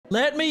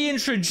Let me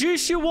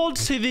introduce you all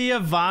to the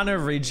Avanna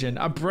Region,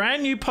 a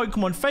brand new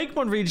Pokemon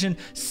Fakemon region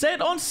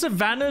set on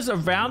savannahs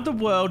around the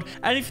world.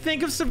 And if you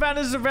think of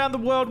savannahs around the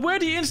world, where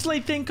do you instantly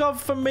think of?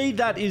 For me,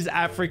 that is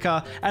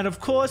Africa. And of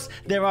course,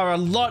 there are a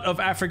lot of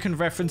African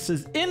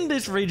references in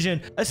this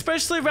region,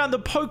 especially around the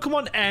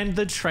Pokemon and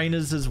the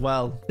trainers as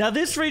well. Now,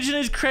 this region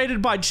is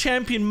created by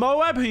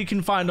ChampionMoab, who you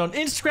can find on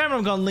Instagram.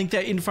 I'm going to link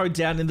their info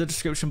down in the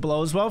description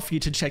below as well for you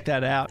to check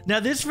that out. Now,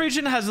 this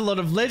region has a lot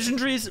of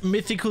legendaries,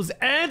 mythicals,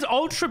 and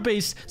ultra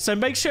beasts, so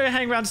make sure you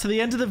hang around to the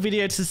end of the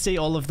video to see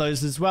all of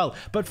those as well.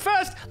 But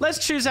first,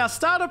 let's choose our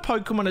starter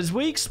Pokemon as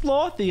we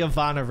explore the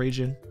Avanna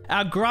region.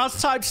 Our grass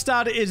type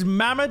starter is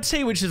Mammoth,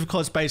 which is of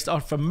course based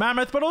off of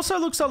Mammoth, but also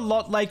looks a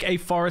lot like a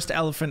forest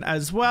elephant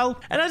as well.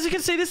 And as you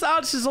can see, this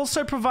artist is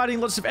also providing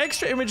lots of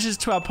extra images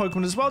to our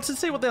Pokemon as well to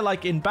see what they're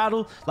like in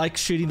battle, like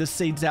shooting the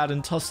seeds out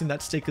and tossing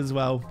that stick as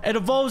well. It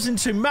evolves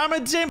into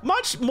Mammoth,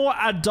 much more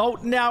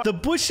adult now. The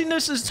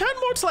bushiness is turned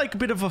more to like a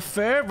bit of a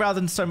fur rather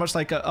than so much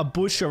like a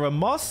bush or a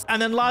moss.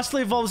 And then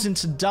lastly evolves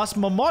into Dust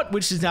Marmot,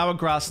 which is now a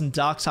grass and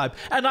dark type.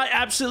 And I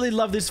absolutely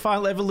love this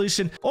final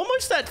evolution.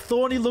 Almost that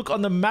thorny look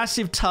on the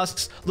massive tusks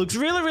looks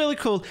really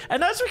cool.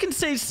 And as we can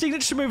see,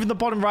 signature move in the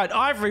bottom right,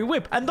 Ivory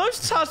Whip, and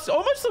those tusks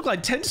almost look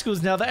like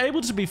tentacles now. They're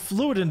able to be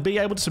fluid and be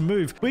able to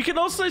move. We can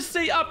also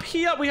see up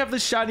here we have the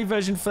shiny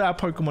version for our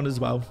Pokemon as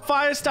well.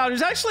 Fire starter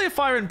is actually a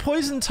fire and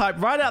poison type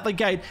right out the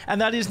gate,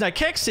 and that is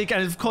Nakexic,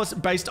 and of course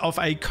based off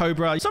a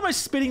cobra. It's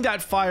almost spitting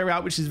that fire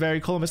out, which is very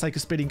cool, almost like a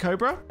spitting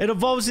cobra. It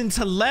evolves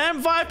into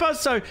Lamb Viper,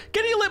 so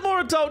getting a little more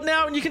adult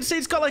now, and you can see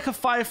it's got like a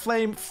fire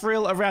flame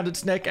frill around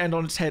its neck and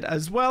on its head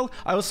as well.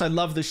 I also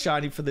love the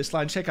shiny for this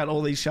line. Check out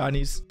all these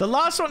shinies. The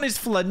last one is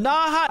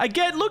Flanaha.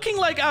 Again, looking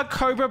like our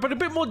cobra, but a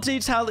bit more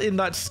detail in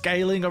that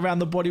scaling around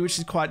the body, which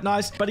is quite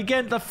nice. But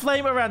again, the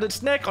flame around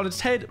its neck, on its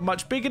head,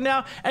 much bigger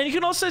now. And you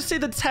can also see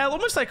the tail,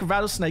 almost like a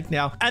rattlesnake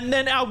now. And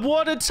then our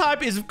water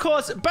type is, of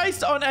course,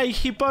 based on a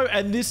hippo,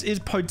 and this is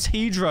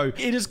Potidro.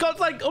 It has got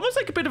like almost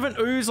like a bit of an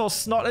ooze or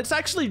snot. It's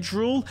actually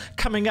drool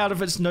coming out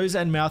of its nose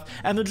and mouth,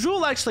 and the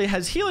drool actually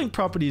has healing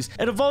properties.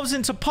 It evolves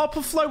into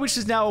Popperflow, which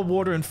is now a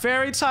water and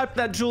fairy type.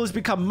 That drool has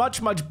become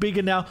much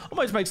bigger now,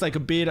 almost makes like a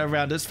beard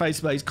around its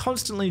face, but he's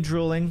constantly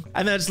drooling.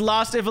 And then its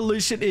last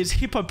evolution is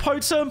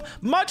Hippopotam,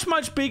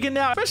 much bigger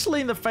now,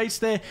 especially in the face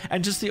there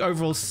and just the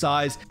overall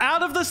size.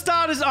 Out of the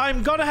starters,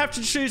 I'm gonna have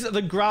to choose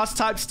the grass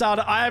type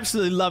starter. I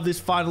absolutely love this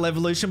final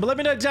evolution, but let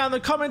me know down in the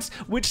comments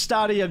which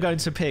starter you're going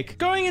to pick.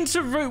 Going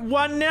into Route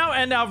 1 now,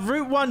 and our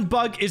Route 1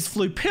 bug is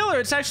Flupilla.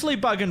 It's actually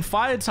bug and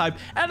fire type,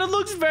 and it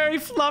looks very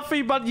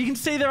fluffy, but you can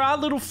see there are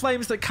little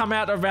flames that come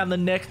out around the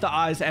neck, the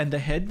eyes, and the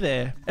head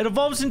there. It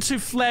evolves into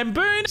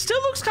Flamboon.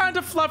 Still looks kind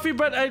of fluffy,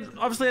 but it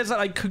obviously has that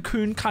like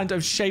cocoon kind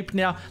of shape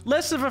now.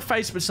 Less of a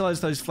face, but still has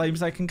those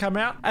flames that can come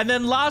out. And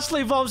then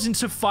lastly evolves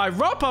into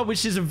Phyropa,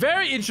 which is a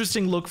very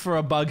interesting look for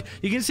a bug.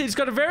 You can see it's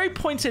got a very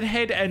pointed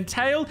head and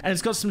tail, and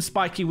it's got some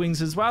spiky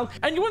wings as well.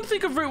 And you wouldn't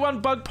think of Route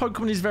 1 bug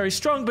Pokemon is very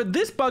strong, but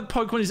this bug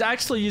Pokemon is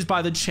actually used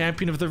by the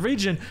champion of the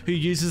region, who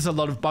uses a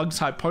lot of bug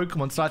type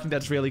Pokemon, so I think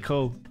that's really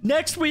cool.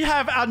 Next, we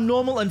have our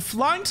normal and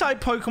flying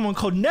type Pokemon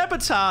called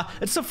Nebatar.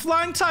 It's a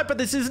flying type, but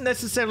this isn't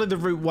necessarily the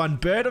Route 1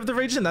 bird of the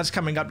region. That's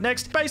coming up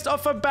next, based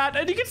off a bat.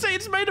 And you can see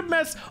it's made a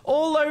mess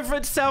all over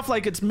itself,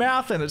 like its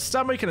mouth and its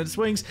stomach and its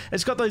wings.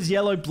 It's got those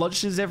yellow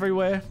blotches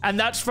everywhere, and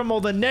that's from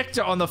all the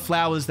nectar on the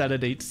flowers that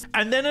it eats.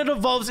 And then it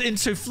evolves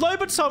into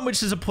Flobaton,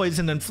 which is a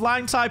poison and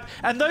flying type,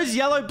 and those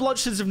yellow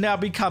blotches have now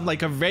become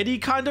like a reddy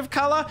kind of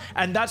color,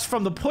 and that's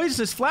from the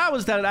poisonous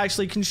flowers that it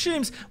actually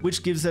consumes,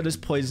 which gives it its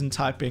poison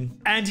typing.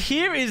 And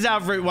here is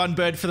our Route 1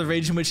 bird for the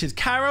region, which is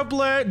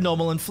Carablur,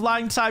 normal and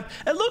flying type.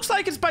 It looks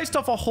like it's based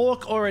off a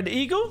hawk or an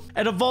eagle.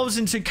 It evolves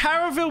into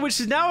Caraville, which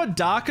is now a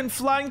dark and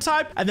flying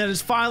type, and then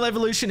its final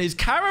evolution is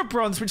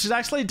Carabronze, which is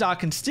actually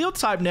dark and steel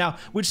type now,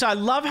 which I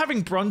love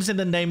having bronze in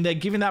the name there,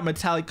 giving that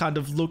metallic kind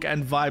of look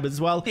and vibe as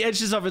well. The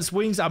edges of its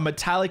wings are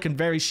metallic and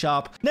very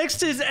sharp.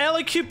 Next is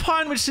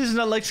Elecupine, which is an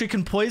electric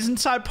and poison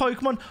type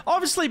Pokemon,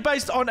 obviously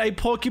based on a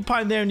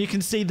porcupine there, and you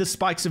can see the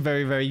spikes are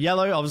very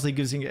yellow, obviously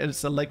gives it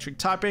its electric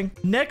typing.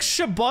 Next,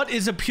 Shabot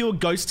is a pure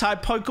ghost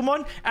type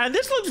Pokemon, and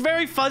this looks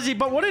very fuzzy,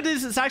 but what it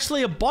is, it's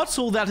actually a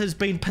bottle that has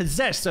been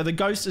possessed, so the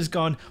ghost has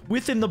gone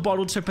within the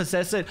bottle to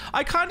possess it.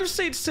 I kind of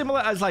see it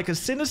similar as like a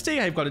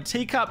Sinistea. I've got a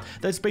teacup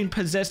that's been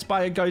possessed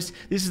by a ghost.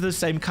 This is the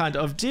same kind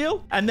of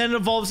deal. And then it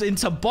evolves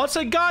into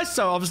Poltergeist,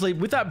 so obviously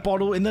with that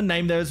bottle in the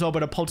name there as well,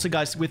 but a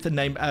Poltergeist with the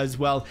name as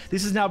well.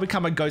 This has now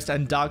become a ghost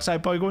and dark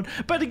type Pokemon,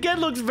 but again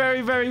looks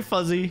very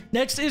fuzzy.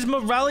 Next is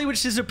Morelli,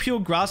 which is a pure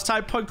grass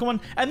type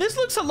Pokemon, and this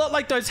looks a lot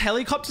like those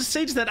helicopter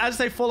seeds that as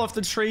they fall off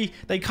the tree,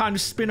 they kind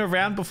of spin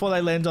around before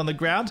they land on the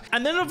ground.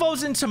 And then it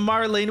evolves into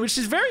Marlene, which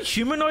is very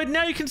humanoid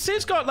now. You can see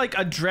it's got like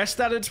a dress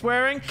that it's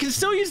wearing. You can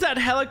still use that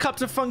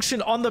helicopter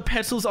function on the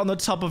petals on the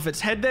top of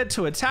its head there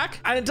to attack.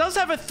 And it does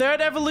have a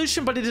third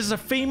evolution, but it is a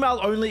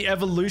female-only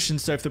evolution.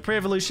 So if the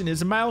pre-evolution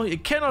is a male,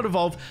 it cannot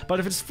evolve. But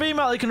if it's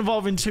female, it can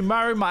evolve into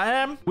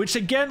ChampionMoab, which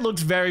again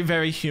looks very,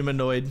 very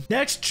humanoid.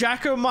 Next,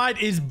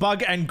 Dracomite is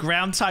bug and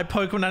ground type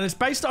Pokemon, and it's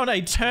based on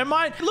a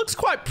termite. It looks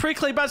quite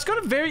prickly, but it's got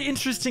a very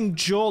interesting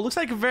jaw. It looks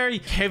like a very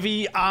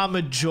heavy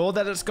armored jaw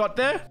that it's got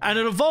there. And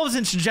it evolves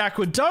into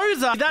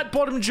Jackwadoza. That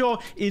bottom jaw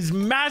is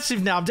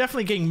massive now. I'm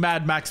definitely getting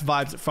Mad Max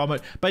vibes from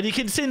it. But you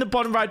can see in the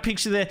bottom right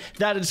picture there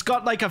that it's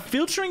got like a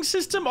filtering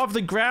system of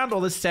the ground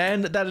or the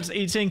sand that it's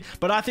eating.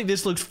 But I think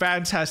this looks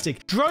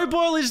fantastic.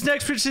 Droboil is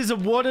next, which is a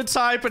water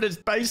type, and it's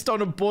based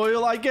on a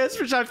boil, I guess,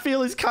 which I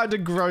feel is kind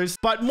of gross.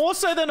 But more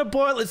so than a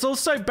boil, it's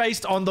also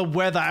based on the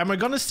weather, and we're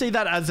going to see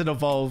that as it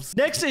evolves.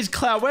 Next is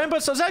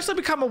Cloudwemba. So it's actually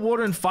become a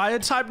water and fire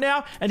type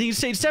now, and you can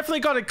see it's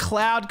definitely got a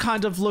cloud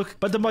kind of look.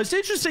 But the most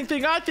interesting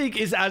thing, I think,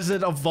 is as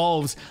it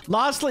evolves.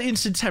 Lastly,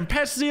 into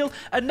Tempesteel,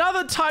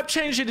 another type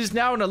change. It is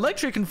now an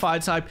electric and fire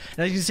type,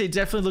 and as you can see, it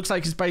definitely looks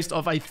like it's based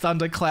off a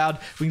thundercloud.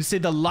 We can see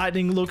the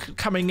lightning look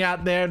coming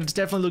out there, and it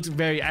definitely looks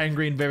very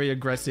angry and very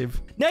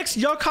aggressive. Next,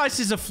 Yokkais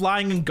is a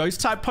flying and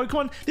ghost type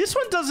Pokemon. This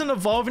one doesn't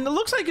evolve, and it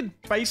looks like it's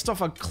based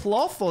off a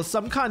cloth or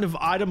some kind of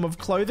item of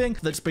clothing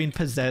that's been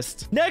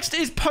possessed. Next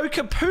is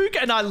Pokepook,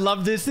 and I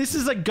love this. This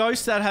is a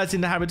ghost that has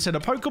inhabited a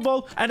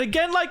Pokeball, and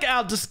again, like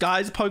our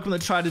disguised Pokemon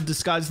that try to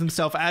disguise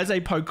themselves as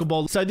a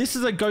Pokeball. So this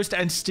is a ghost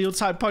and steel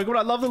type Pokemon.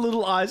 I love the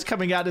little eyes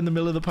coming out in the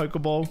middle of the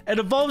Pokeball. It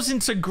evolves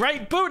into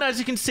Great Ball, and as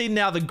you can see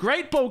now, the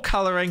Great Ball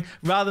coloring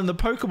rather than the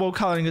Pokeball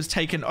coloring has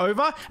taken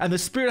over, and the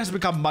spirit has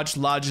become much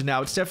larger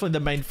now. It's definitely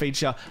the main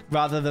feature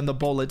rather than the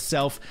ball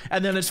itself.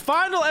 And then its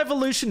final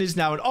evolution is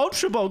now an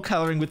Ultra Ball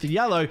coloring with the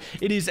yellow.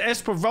 It is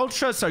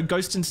Espervoltra, so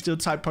ghost and steel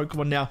type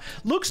Pokemon now.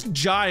 Looks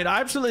giant. I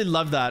absolutely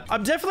love that.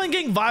 I'm definitely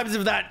getting vibes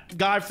of that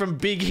guy from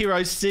Big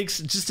Hero 6.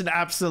 Just an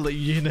absolute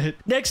unit.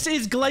 Next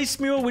is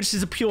Glacemuir, which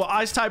is a pure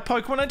ice type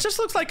Pokemon. It just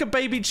looks like a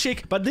baby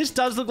chick, but this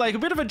does look like a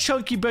bit of a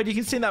chunky bird. You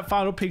can see in that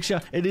final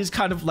picture, it is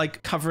kind of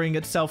like covering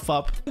itself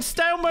up.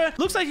 Stalmer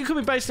looks like it could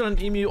be based on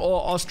an emu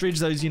or ostrich,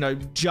 those, you know,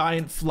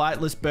 giant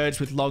flightless birds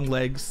with long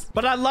legs.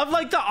 But I love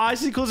like the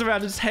icicles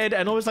around its head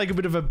and almost like a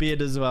bit of a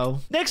beard as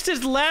well. Next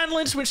is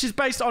Landlynx, which is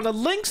based on a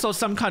lynx or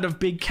some kind of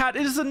big cat.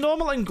 It is a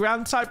normal and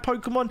ground type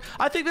Pokemon.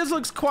 I think this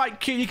looks quite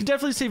cute. You can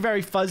definitely see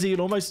very fuzzy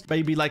and almost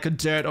maybe like a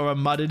dirt or a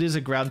mud. It is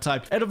a ground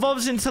type. It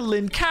evolves into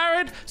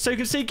Lincarad, so you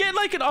can see getting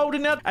like an older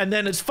now. And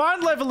then its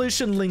final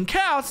evolution,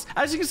 Linkouse.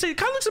 As you can see, it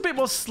kind of looks a bit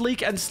more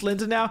sleek and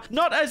slender now.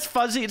 Not as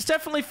fuzzy. It's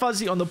definitely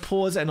fuzzy on the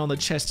paws and on the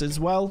chest as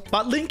well.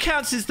 But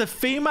Linkouse is the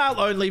female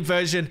only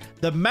version.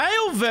 The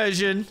male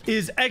version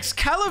is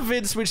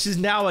Excalivids, which is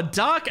now a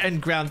dark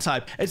and ground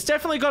type. It's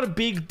definitely got a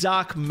big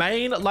dark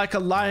mane like a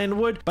lion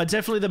would, but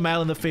definitely the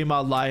male and the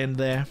female lion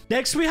there.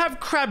 Next, we have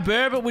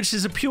Crabberba, which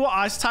is a pure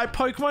ice type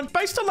Pokemon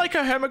based on like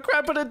a hermit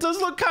crab, but it does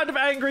look kind of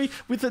angry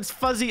with its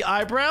fuzzy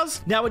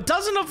eyebrows. Now, it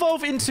doesn't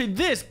evolve into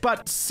this,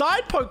 but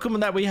side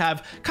Pokemon that we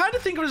have, kind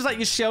of think of it as like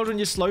your Sheldon and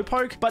your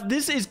Slowpoke, but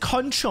this is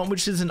Conchomp,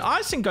 which is an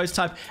ice and ghost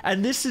type,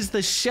 and this is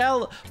the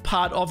shell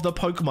part of the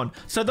Pokemon.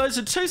 So those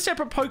are two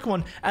separate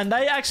Pokemon, and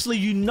they actually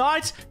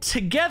unite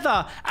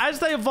together as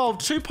they evolve.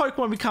 Two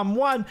Pokemon become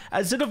one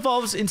as it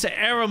evolves into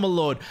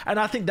Aeromalord, and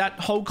I think that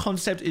whole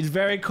concept is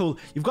very cool.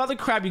 You've got the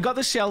crab, you've got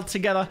the shell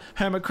together,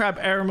 Hermit Crab,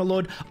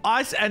 Aeromalord,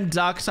 ice and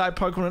dark type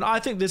Pokemon, and I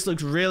think this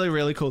looks really,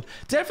 really cool.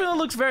 Definitely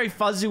looks very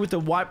fuzzy with the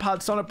white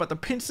parts on it, but the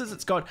pincers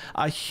it's got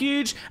are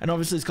huge, and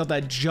obviously it's got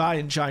that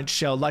giant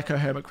shell like a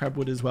Hermit Crab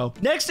would as well.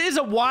 Next is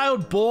a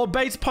wild boar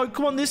based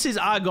Pokemon. This is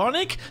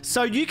Argonic,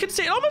 so you can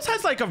see it almost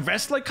has like a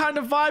wrestler kind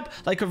of vibe,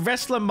 like a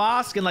wrestler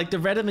mask and like the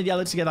red and the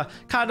yellow together,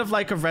 kind of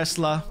like a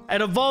wrestler.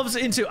 It evolves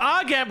into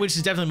Argamp, which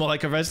is definitely more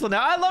like a wrestler.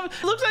 Now, I love it.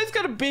 It looks like it's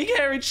got a big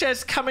hairy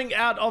chest coming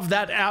out of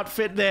that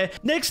outfit there.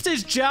 Next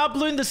is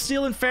Jowbloon, the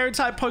steel and fairy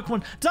type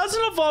Pokemon.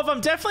 Doesn't evolve.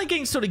 I'm definitely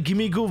getting sort of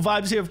gimme ghoul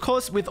vibes here, of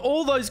course, with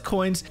all those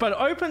coins, but it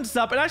opens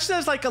up. It actually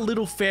has like a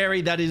little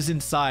fairy that is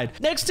inside.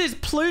 Next is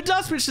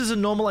Pludust, which is a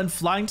normal and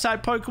flying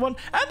type Pokemon,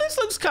 and this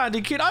looks kind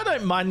of cute. I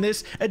don't mind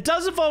this. It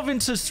does evolve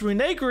into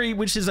Swinegri,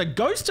 which is a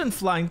ghost and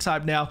flying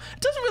type now.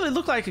 It doesn't really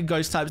look like a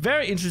ghost type.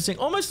 Very interesting.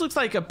 Almost looks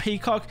like a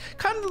peacock.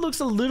 Kind of looks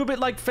a little bit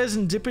like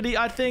Pheasantipity,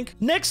 I think.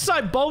 Next,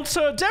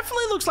 Cybolter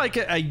definitely looks like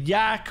a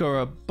yak or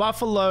a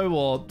buffalo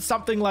or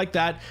something like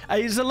that.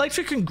 It is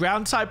electric and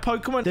ground type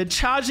Pokemon. They're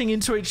charging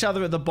into each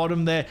other at the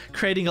bottom there,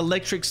 creating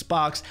electric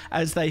sparks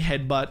as they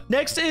headbutt.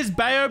 Next is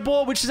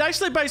Baobor, which is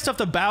actually based off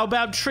the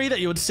baobab tree that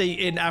you would see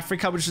in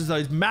Africa, which is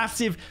those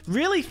massive,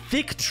 really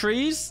thick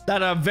trees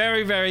that are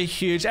very, very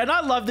huge. And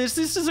I love this.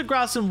 This is a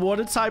grass and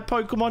water type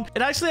Pokemon.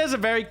 It actually has a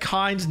very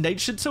kind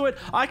nature to it.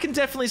 I can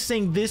definitely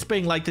see this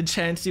being like the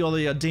Chansey or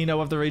the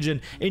Ardino of the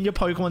region in your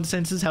Pokemon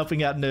senses,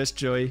 helping out Nurse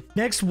Joy.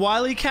 Next,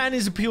 Wilycan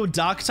is a pure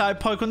dark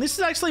type Pokemon. This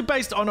is actually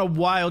based on a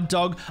wild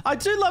dog. I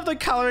do love the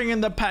coloring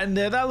and the pattern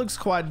there. That looks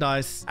quite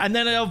nice. And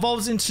then it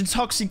evolves into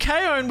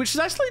Toxicayone, which is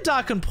actually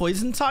dark and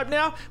poison type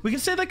now. We can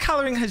see the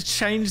coloring has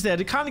changed there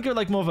to kind of give it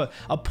like more of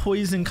a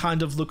poison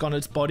kind of look on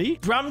its body.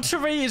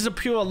 Brumtary is a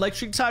pure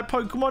electric type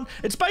Pokemon.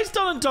 It's based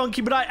on a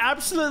donkey, but I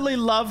absolutely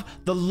love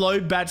the low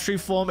battery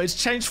form. It's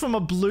changed from a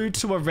blue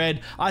to a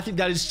red. I think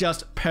that is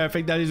just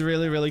perfect. That is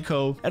really, really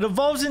cool. It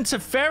evolves into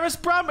Ferris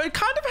Brum. It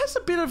kind of has a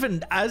bit of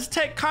an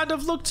Aztec kind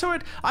of look to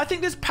it. I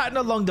think this pattern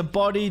along the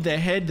body, the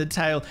head, the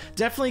tail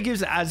definitely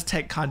gives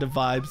Aztec kind of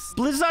vibes.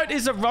 Blizzard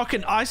is a rock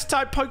and ice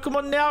type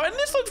Pokemon now, and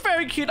this looks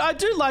very cute. I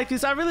do like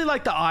this. I really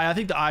like the eye. I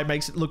think the eye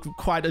makes it look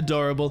quite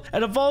adorable.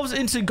 It evolves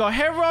into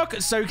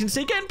Goherok, so you can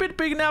see getting a bit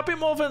bigger now, a bit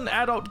more of an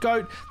adult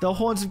goat. The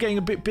horns are getting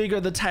a bit bigger.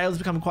 The tail's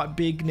becoming quite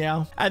big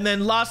now. And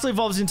then lastly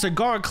evolves into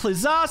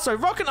Goroklizzar. So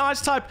rock and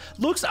ice type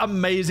looks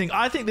amazing.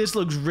 I think this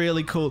looks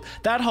really cool.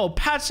 That whole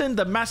pattern,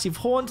 the massive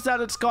horns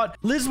that it's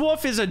got.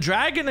 Lizwarf is a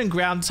dragon and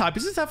ground type.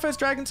 Is this our first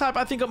dragon type?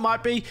 I think it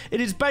might be. It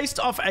is based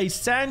off a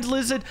sand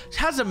lizard. It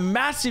has a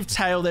massive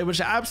tail there,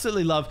 which I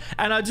absolutely love.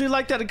 And I do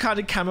like that it kind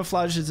of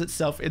camouflages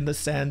itself in the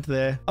sand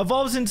there.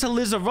 Evolves into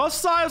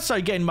Lizarossi,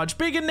 so getting much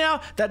bigger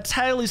now. That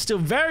tail is still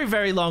very,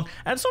 very long.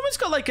 And it's almost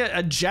got like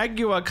a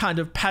jaguar kind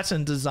of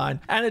pattern design.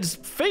 And its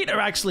feet are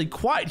actually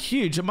quite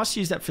huge. I must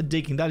use that for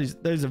digging.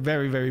 Those are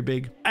very, very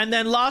big. And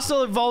then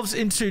lastly evolves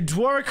into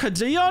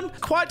Dwaracodion.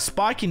 Quite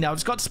spiky now.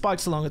 It's got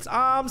spikes along its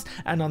arms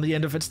and on the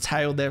end of its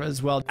tail there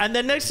as well. And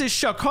then next is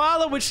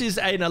Shokoala, which is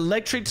an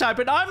electric type.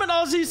 And I'm an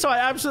Aussie, so I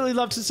absolutely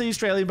love to see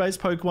Australian-based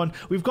Pokemon.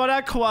 We've got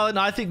our koala, and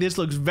I think this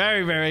looks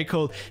very, very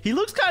cool. He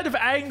looks kind of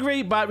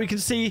angry, but we can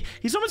see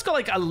he's almost got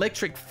like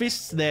electric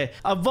fists there.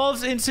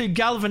 Evolves into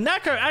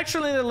Galvanaco,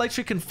 actually an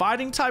electric and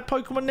fighting type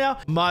Pokemon now.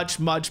 Much,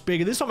 much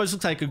bigger. This almost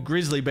looks like a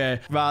grizzly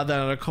bear rather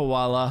than a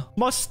koala.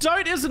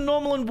 Mostote is a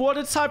normal and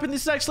water type, and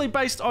this is actually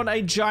based on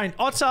a giant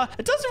otter.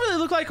 It doesn't really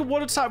look like a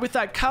water type with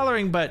that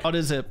coloring, but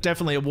otters are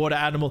definitely a water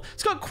animal.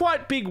 It's got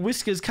quite big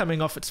whiskers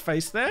coming off its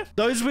face there.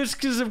 Those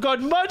whiskers have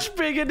got much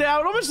bigger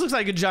now. It almost looks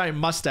like a giant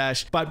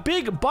mustache, but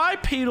big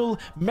bipedal.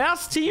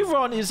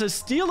 Mousetiron is a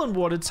steel and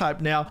water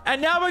type now.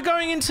 And now we're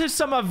going into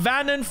some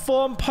Avannan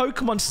form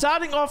Pokemon,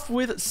 starting off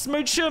with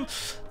Smoochum.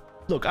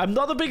 Look, I'm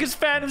not the biggest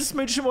fan of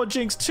Smoochum or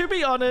Jinx, to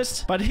be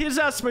honest, but here's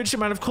our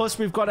Smoochum, and of course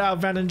we've got our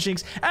Avannan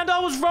Jinx. And I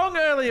was wrong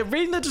earlier.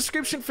 Reading the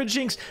description for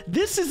Jinx,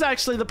 this is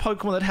actually the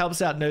Pokemon that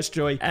helps out Nurse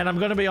Joy. And I'm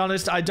going to be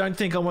honest, I don't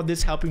think I want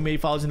this helping me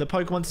if I was in the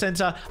Pokemon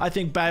Center. I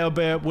think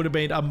Baobab would have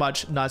been a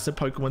much nicer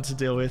Pokemon to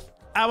deal with.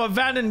 Our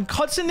Avannan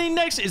Cottony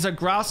next is a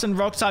grass and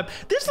rock type.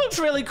 This looks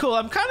really cool.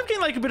 I'm kind of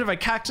getting like a bit of a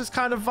cactus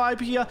kind of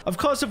vibe here. Of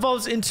course,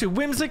 evolves into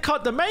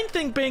Whimsicott. The main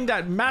thing being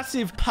that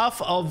massive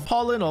puff of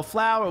pollen or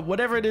flower or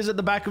whatever it is at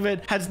the back of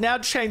it has now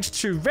changed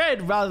to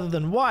red rather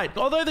than white.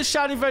 Although the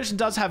shiny version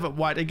does have it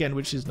white again,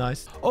 which is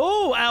nice.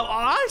 Oh,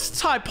 our ice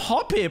type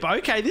Hoppip.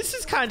 Okay, this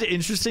is kind of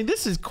interesting.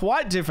 This is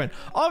quite different.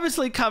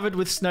 Obviously covered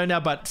with snow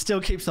now, but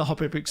still keeps the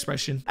Hoppip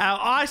expression. Our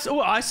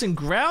ice and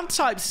ground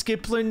type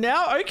Skiploom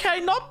now. Okay,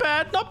 not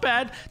bad, not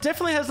bad.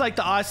 Definitely has like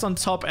the ice on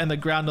top and the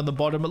ground on the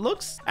bottom, it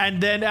looks.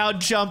 And then our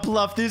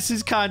Jumpluff. This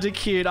is kind of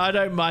cute. I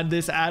don't mind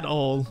this at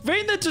all.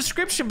 Reading the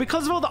description,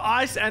 because of all the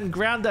ice and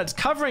ground that's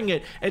covering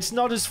it, it's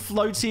not as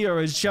floaty or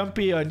as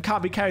jumpy and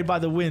can't be carried by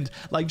the wind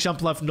like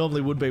Jumpluff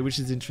normally would be, which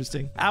is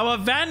interesting. Our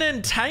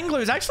Avannan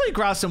Tangler is actually a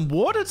grass and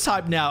water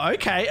type now.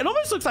 Okay, it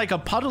almost looks like a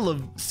puddle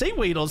of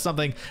seaweed or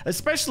something,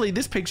 especially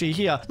this picture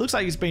here. Looks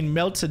like it's been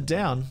melted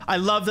down. I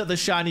love that the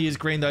shiny is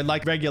green though,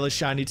 like regular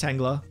shiny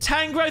Tangler.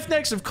 Tangrowth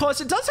next, of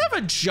course. It does have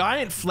a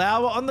giant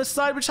flower on the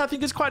side, which I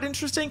think is quite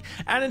interesting.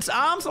 And its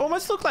arms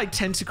almost look like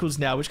tentacles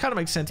now, which kind of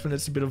makes sense when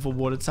it's a bit of a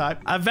water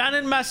type.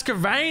 Avannan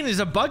Masquerain is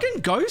a bug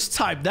and ghost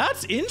type.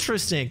 That's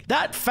interesting.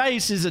 That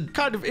face is a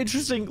kind of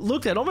interesting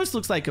look. It almost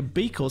looks like a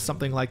beak or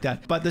something like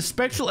that. But the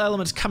spectral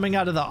elements coming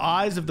out of the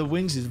eyes of the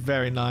wings is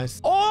very nice.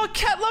 Oh,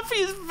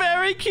 Catluffy is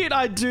very cute.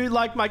 I do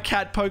like my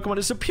cat Pokemon.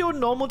 It's a pure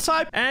normal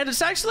type, and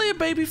it's actually a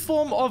baby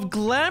form of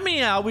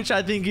Glameow, which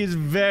I think is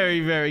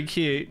very, very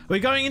cute. We're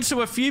going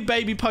into a few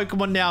baby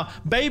Pokemon now.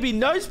 Baby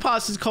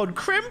Nosepass is called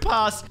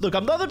Crimpass. Look,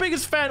 I'm not the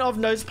biggest fan of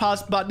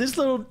Nosepass, but this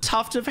little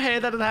tuft of hair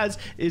that it has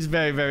is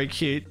very, very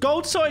cute.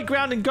 Gold Toy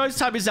Ground and Ghost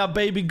type is our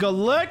baby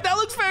Galurk. That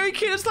looks very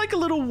cute. It's like a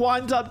little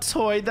wind-up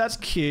toy. That's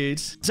cute.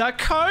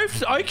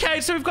 Zakoth.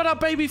 Okay, so we've got our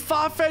baby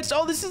Farfetch'd.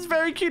 Oh, this is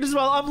very cute as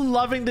well. I'm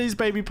loving these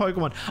baby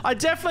Pokemon. I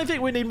definitely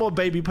think we need more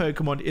baby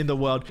Pokemon in the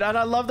world. And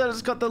I love that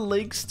it's got the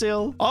leak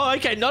still. Oh,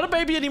 okay, not a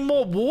baby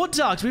anymore.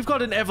 Wardarks. We've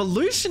got an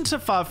evolution to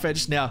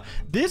Farfetch'd now.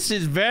 This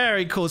is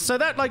very cool. So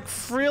that like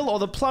frill or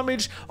the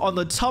plumage on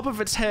the top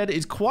of its head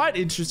is quite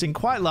interesting,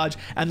 quite large,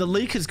 and the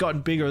leak has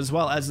gotten bigger as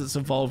well as it's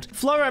evolved.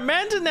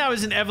 Floramander now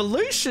is an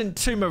evolution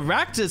to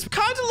Maractus.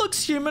 Kind of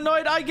looks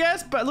humanoid, I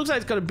guess, but it looks like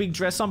it's got a big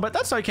dress on, but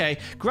that's okay.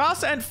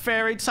 Grass and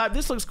fairy type.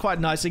 This looks quite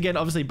nice. Again,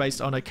 obviously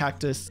based on a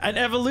cactus. An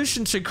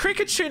evolution to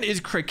Kricketune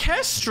is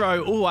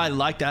Crickestro. Oh, I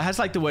like that. It has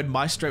like the word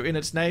maestro in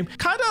its name.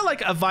 Kind of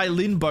like a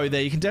violin bow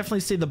there. You can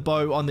definitely see the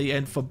bow on the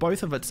end for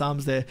both of its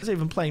arms there. There's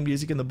even playing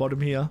music in the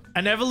bottom here.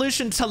 An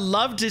evolution to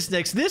Love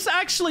Disnex. This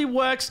actually actually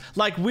works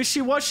like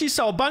wishy-washy.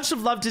 So a bunch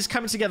of love discs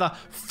coming together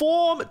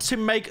form to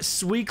make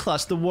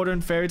Suiclus, the water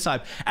and fairy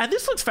type. And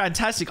this looks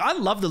fantastic. I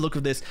love the look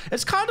of this.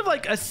 It's kind of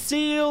like a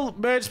seal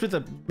merged with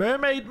a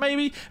mermaid,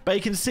 maybe. But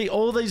you can see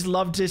all these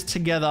love discs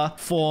together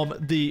form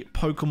the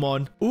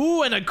Pokemon.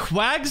 Ooh, and a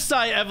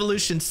Quagsire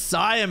evolution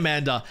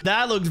Salamander.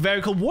 That looks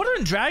very cool. Water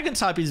and dragon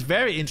type is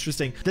very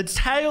interesting. The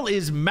tail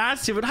is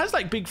massive. It has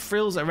like big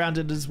frills around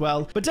it as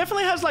well. But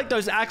definitely has like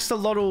those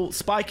axolotl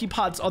spiky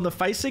parts on the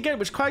face again,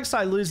 which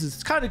Quagsire loses.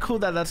 It's kind of cool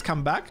that that's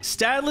come back.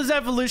 Stanler's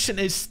evolution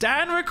is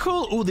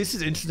Stanracool. Ooh, this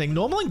is interesting.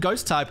 Normal and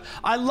ghost type.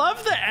 I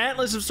love the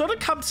antlers have sort of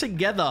come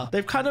together.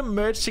 They've kind of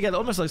merged together.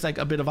 Almost looks like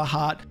a bit of a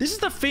heart. This is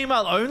the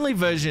female only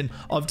version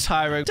of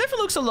Tyro.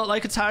 Definitely looks a lot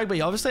like a Tyro,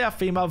 but obviously our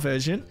female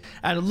version.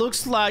 And it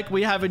looks like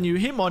we have a new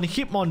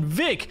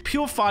Hitmonvic,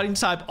 pure fighting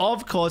type,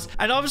 of course.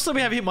 And obviously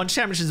we have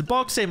Hitmonchan, which is a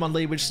box,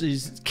 Hitmonlee, which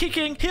is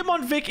kicking.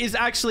 Hitmonvic is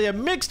actually a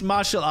mixed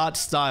martial arts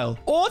style.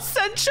 Or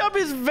Sentchub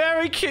is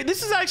very cute.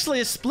 This is actually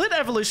a split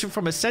evolution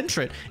from a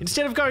Sentret.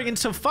 Instead of going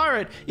into Fire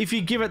It, if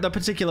you give it the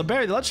particular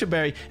berry, the Luxio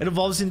Berry, it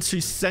evolves into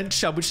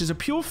Sentchub, which is a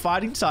pure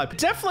fighting type.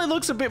 Definitely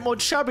looks a bit more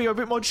chubby or a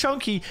bit more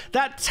chunky.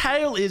 That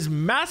tail is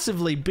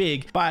massively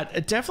big, but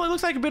it definitely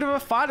looks like a bit of a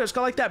fighter. It's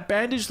got like that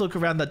bandage look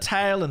around the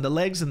tail and the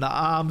legs and the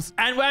arms.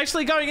 And we're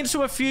actually going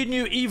into a few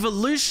new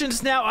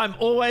evolutions now. I'm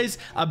always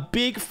a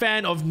big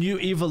fan of new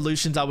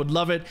evolutions. I would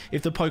love it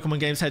if the Pokemon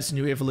games had some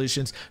new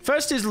evolutions.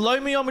 First is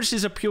Lomion, which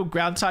is a pure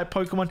ground type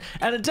Pokemon,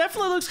 and it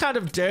definitely looks kind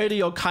of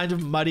dirty or kind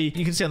of muddy.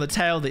 You can see on the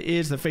tail, the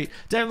ears, the feet,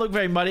 definitely look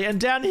very muddy. And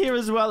down here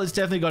as well, it's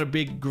definitely got a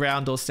big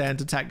ground or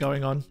sand attack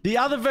going on. The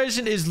other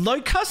version is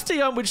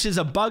Locustium, which is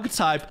a bug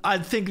type. I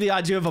think the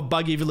idea of a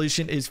bug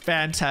evolution is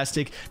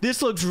fantastic.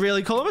 This looks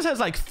really cool. Almost has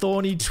like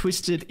thorny,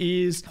 twisted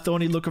ears,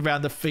 thorny look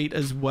around the feet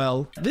as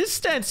well. This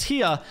stance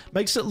here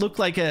makes it look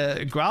like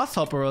a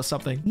grasshopper or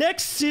something.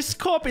 Next,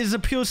 Siscorp is a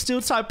pure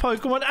steel type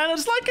Pokemon, and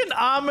it's like an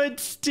armored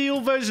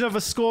steel version of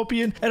a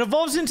scorpion. It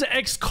evolves into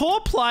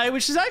Xcorply,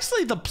 which is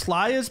actually the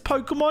Pliers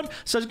Pokemon.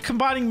 So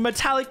combining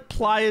metallic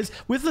pliers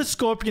with the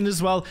scorpion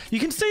as well. You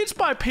can see it's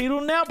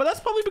bipedal now, but that's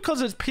probably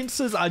because its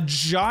pincers are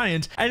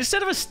giant. And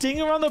instead of a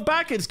stinger on the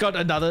back, it's got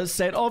another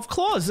set of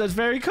claws. That's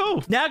very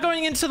cool. Now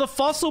going into the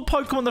fossil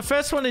Pokemon, the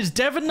first one is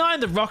Devonine,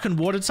 the rock and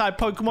water type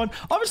Pokemon.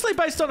 Obviously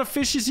based on a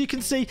fish, as you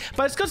can see,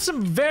 but it's got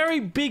some very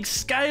big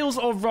scales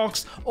of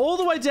rocks all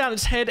the way down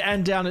its head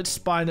and down its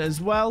spine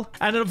as well.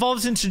 And it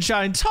evolves into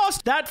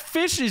Giantos. That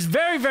fish is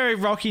very, very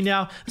rocky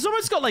now. It's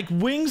almost got like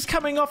wings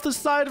coming off the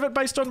side of it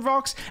based on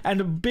rocks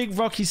and a big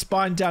rocky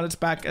spine down its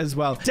back as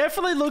well.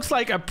 Definitely looks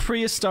like a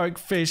prehistoric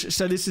fish,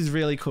 so this is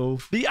really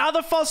cool. The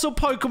other fossil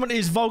Pokemon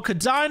is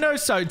Volcadino,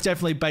 so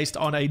definitely based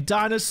on a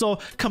dinosaur,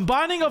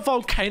 combining a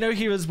volcano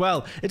here as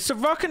well. It's a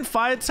rock and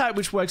fire type,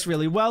 which works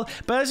really well,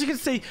 but as you can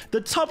see,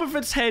 the top of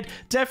its head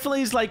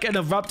definitely is like an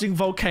erupting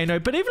volcano,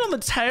 but even on the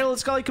tail,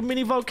 it's got like a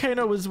mini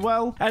volcano as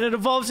well, and it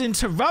evolves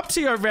into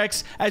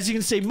Raptiorex, as you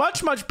can see,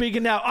 much, much bigger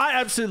now. I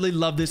absolutely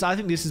love this. I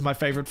think this is my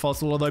favorite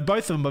fossil, although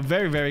both of them are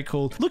very, very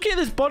cool. Looking at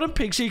this bottom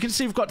picture, you can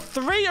see we've got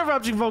 3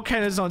 erupting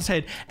volcanoes on its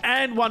head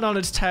and 1 on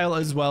its tail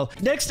as well.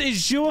 Next is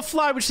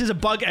Zhuafly, which is a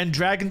bug and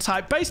dragon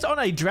type based on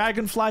a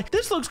dragonfly.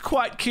 This looks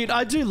quite cute.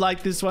 I do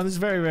like this one. It's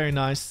very, very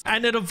nice.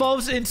 And it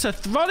evolves into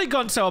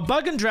Throdigon, so a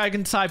bug and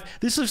dragon type.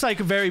 This looks like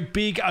a very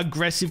big,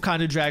 aggressive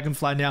kind of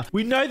dragonfly now.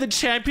 We know the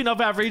champion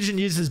of our region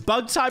uses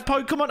bug type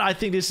Pokemon. I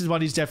think this is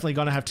one he's definitely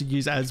going to have to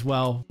use as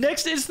well.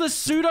 Next is the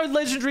pseudo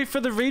legendary for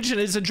the region.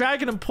 It's a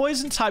dragon and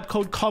poison type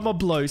called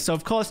Comablow. So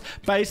of course,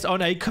 based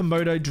on a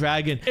Komodo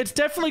dragon. It's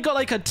definitely got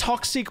like a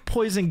toxic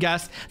poison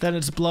gas that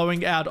it's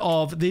blowing out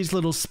of these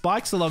little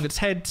spikes along its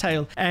head,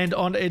 tail, and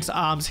on its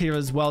arms here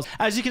as well.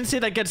 As you can see,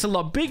 that gets a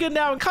lot bigger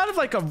now and kind of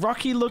like a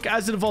rocky look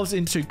as it evolves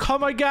into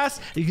Como gas.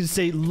 You can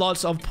see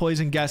lots of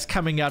poison gas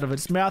coming out of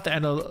its mouth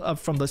and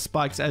from the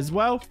spikes as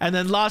well. And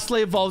then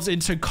lastly, evolves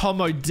into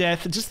Como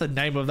Death. Just the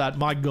name of that,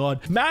 my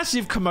god.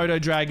 Massive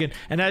Komodo dragon.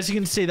 And as you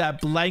can see,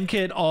 that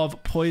blanket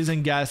of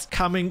poison gas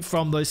coming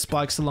from those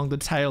spikes along the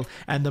tail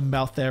and the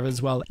mouth there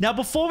as well. Now,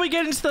 before we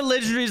get into the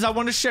legendaries, I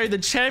want to show you the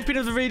champion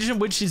of the region,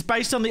 which is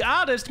based on the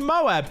artist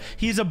Moab.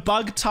 He's a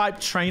bug type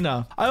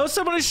trainer. I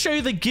also want to show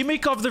you the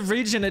gimmick of the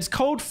region. It's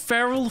called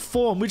Feral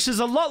Form, which is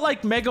a lot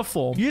like Mega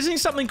Form. Using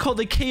something called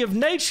the Key of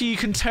Nature, you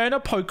can turn a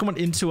Pokemon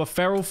into a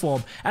feral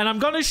form. And I'm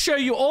going to show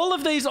you all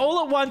of these all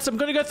at once. I'm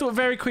going to go through it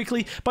very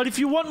quickly, but if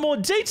you want more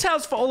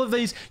details for all of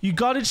these, you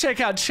got to check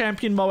out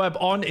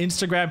ChampionMoab on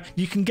Instagram.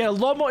 You can get a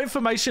lot more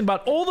information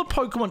about all the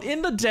Pokemon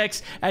in the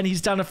decks, and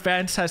he's done a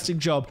fantastic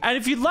job. And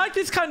if you like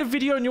this kind of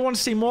video and you want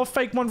to see more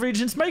Fakemon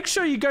regions, make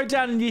sure you go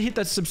down and you hit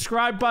that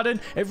subscribe button.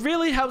 It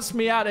really helps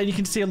me out, and you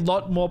can see a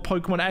lot more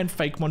Pokemon and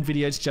Fakemon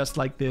videos just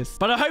like this.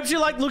 But I hope you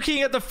like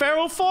looking at the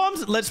feral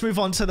forms. Let's move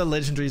on to the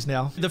legendaries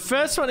now. The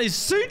first one is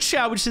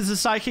Suchow, which is a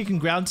psychic and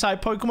ground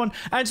type Pokemon,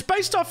 and it's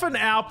based off an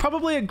owl,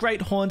 probably a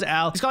great horned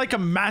owl. It's got like a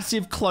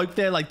massive cloak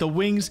there, like the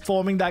wings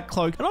forming that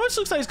cloak. It almost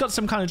looks like it's got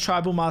some kind of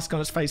tribal mask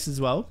on its face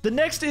as well. The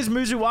next is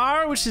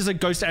Muzuara, which is a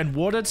ghost and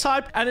water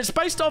type, and it's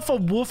based off a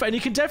wolf, and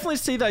you can definitely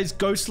see those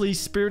ghostly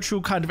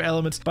spiritual kind of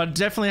elements, but it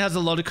definitely has a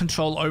lot of control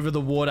control over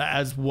the water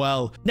as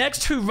well.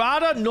 Next,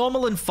 Harada,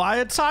 normal and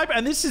fire type,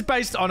 and this is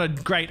based on a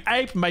great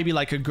ape, maybe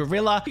like a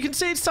gorilla. You can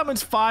see it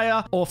summons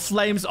fire or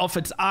flames off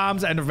its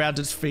arms and around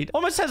its feet.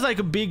 Almost has like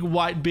a big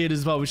white beard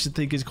as well, which I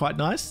think is quite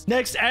nice.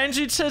 Next,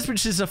 Anjutas,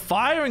 which is a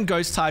fire and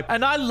ghost type,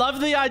 and I love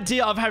the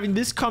idea of having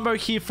this combo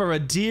here for a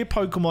deer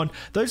Pokemon.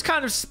 Those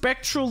kind of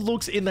spectral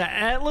looks in the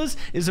antlers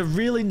is a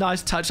really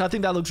nice touch. I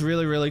think that looks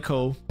really, really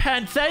cool.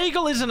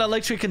 Pantheagle is an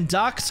electric and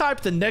dark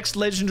type, the next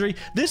legendary.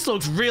 This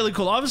looks really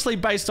cool, obviously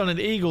based on an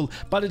eagle,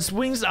 but its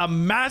wings are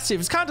massive.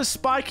 It's kind of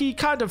spiky,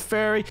 kind of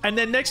furry. And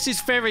then next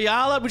is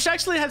Feriala, which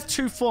actually has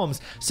two forms.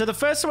 So the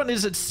first one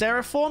is its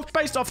Seraform,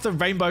 based off the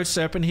rainbow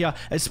serpent here,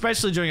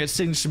 especially during its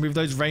signature move,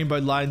 those rainbow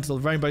lines or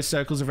rainbow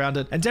circles around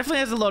it, and definitely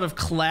has a lot of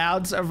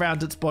clouds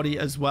around its body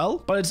as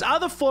well. But its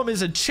other form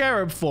is a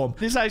cherub form.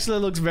 This actually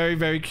looks very,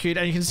 very cute,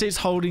 and you can see it's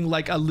holding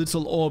like a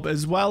little orb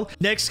as well.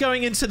 Next,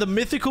 going into the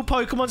mythical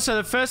Pokemon. So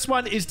the first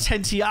one is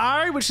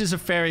Tentiari, which is a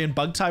fairy and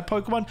bug type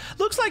Pokemon.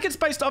 Looks like it's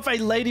based off a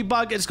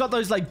ladybug. It's got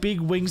those like big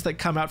wings that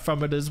come out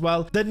from it as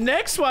well. The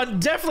next one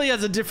definitely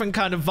has a different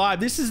kind of vibe.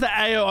 This is the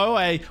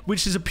Aoa,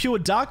 which is a pure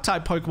dark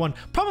type Pokemon,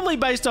 probably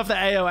based off the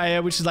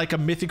Aoa, which is like a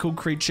mythical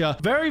creature.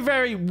 Very,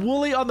 very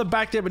woolly on the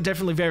back there, but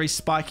definitely very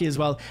spiky as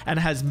well, and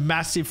has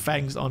massive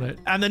fangs on it.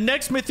 And the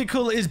next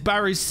mythical is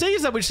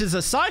Caesar, which is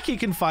a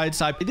psychic and fire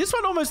type. This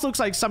one almost looks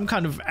like some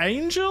kind of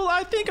angel,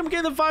 I think I'm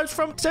getting the vibes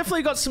from. It's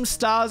definitely got some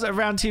stars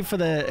around here for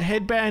the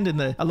headband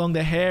and along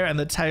the hair and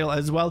the tail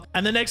as well.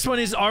 And the next one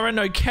is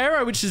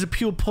Orinoquero, which is a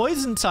pure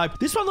poison type.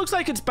 This one looks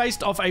like it's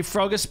based off a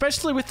frog,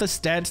 especially with the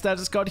stance that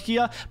it's got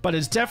here, but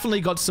it's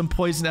definitely got some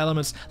poison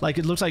elements. Like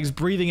it looks like it's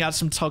breathing out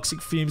some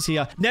toxic fumes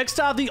here. Next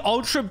are the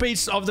ultra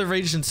beasts of the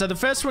region. So the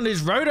first one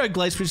is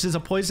Rotoglace, which is a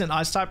poison and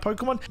ice type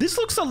Pokemon. This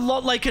looks a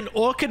lot like an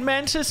orchid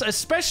mantis,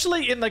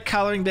 especially in the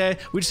coloring there,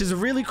 which is a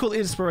really cool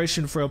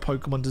inspiration for a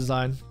Pokemon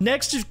design.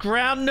 Next is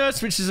Ground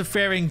Nurse, which is a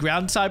fairy and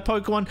ground type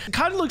Pokemon. It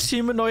kind of looks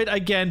humanoid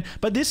again,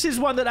 but this is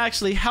one that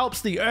actually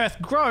helps the earth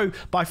grow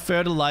by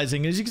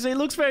fertilizing. As you can see, it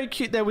looks very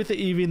cute there with the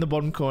Eevee in the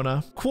bottom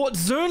corner.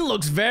 Quartzoon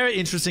looks very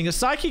interesting. A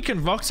psychic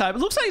and rock type. It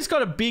looks like it's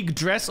got a big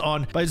dress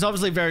on, but it's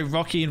obviously very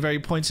rocky and very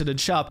pointed and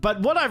sharp.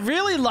 But what I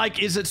really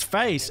like is its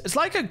face. It's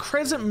like a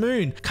crescent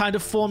moon kind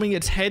of forming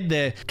its head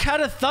there.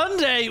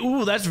 Catathunde,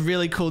 ooh, that's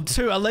really cool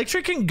too.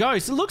 Electric and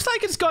ghost. It looks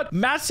like it's got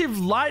massive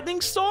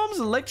lightning storms,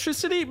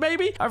 electricity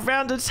maybe,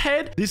 around its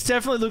head. This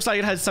definitely looks like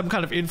it has some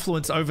kind of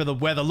influence over the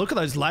weather. Look at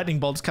those lightning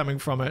bolts coming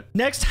from it.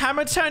 Next,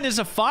 Hammerton is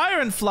a fire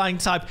and flying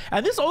type,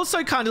 and this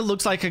also kind of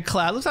looks like a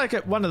cloud. Looks like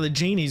one of the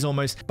genies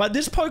almost. But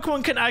this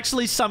Pokemon can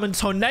actually summon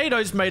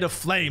tornadoes made of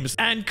flames.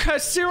 And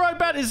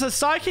Cursirobat is a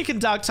psychic and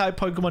dark type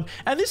Pokemon,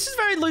 and this is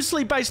very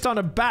loosely based on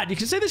a bat. You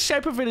can see the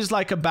shape of it is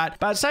like a bat,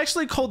 but it's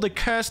actually called the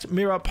Cursed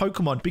Mirror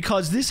Pokemon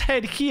because this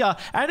head here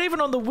and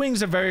even on the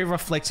wings are very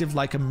reflective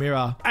like a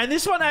mirror. And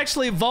this one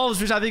actually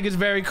evolves, which I think is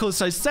very cool.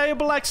 So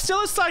Sableye,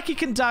 still a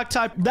psychic and dark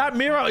type. That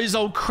mirror is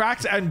all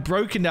cracked and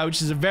broken now,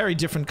 which is a very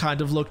different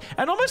kind of look.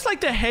 And almost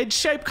like the head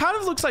shape kind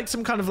of looks like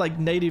some kind of like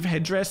native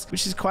headdress,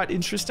 which is quite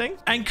interesting.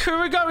 And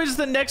Kurigo is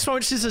the next one,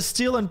 which is a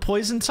steel and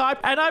poison type.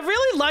 And I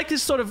really like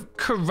this sort of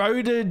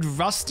corroded,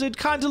 rusted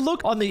kind of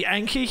look on the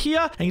anchor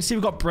here. And you can see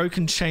we've got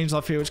broken chains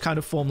off here, which kind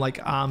of form like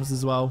arms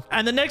as well.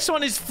 And the next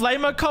one is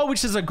Flamercoal,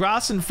 which is a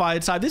grass and fire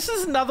type. This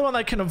is another one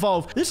that can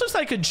evolve. This looks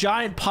like a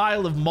giant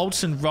pile of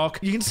molten rock.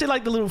 You can see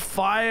like the little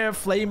fire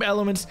flame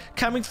elements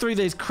coming through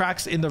these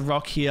cracks in the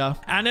rock here.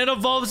 And it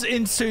evolves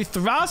into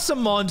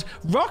Thrasimond,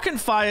 rock and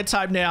fire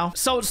type now.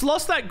 So it's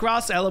lost that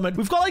grass element.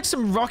 We've got like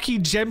some rocky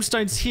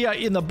gemstones here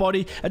in the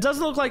body. It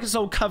doesn't look like it's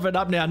all covered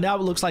up now. Now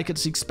it looks like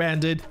it's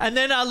expanded. And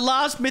then our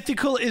last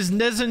mythical is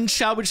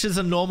Nezencha, which is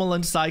a normal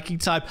and psychic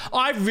type.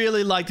 I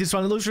really like this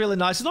one. It looks really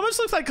nice. It almost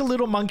looks like a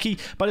little monkey,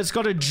 but it's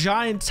got a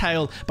giant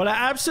tail. But I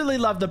absolutely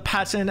love the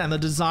pattern and the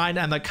design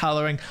and the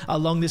coloring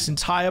along this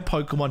entire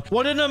Pokemon.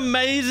 What an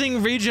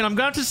amazing region. I'm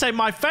going to say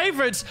my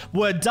favorites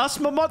were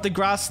Dustmamot, the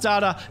grass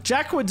starter,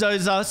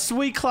 Jackwadoza,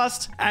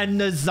 Suiclust, and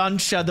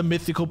Nezencha, the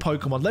mythical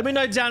Pokemon. Let me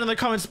know down in the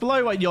comments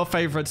below what your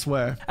favorites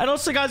were. And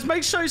also, guys,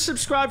 make sure you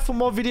subscribe for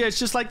more videos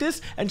just like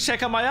this and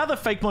check out my other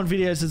Fakemon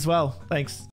videos as well. Thanks.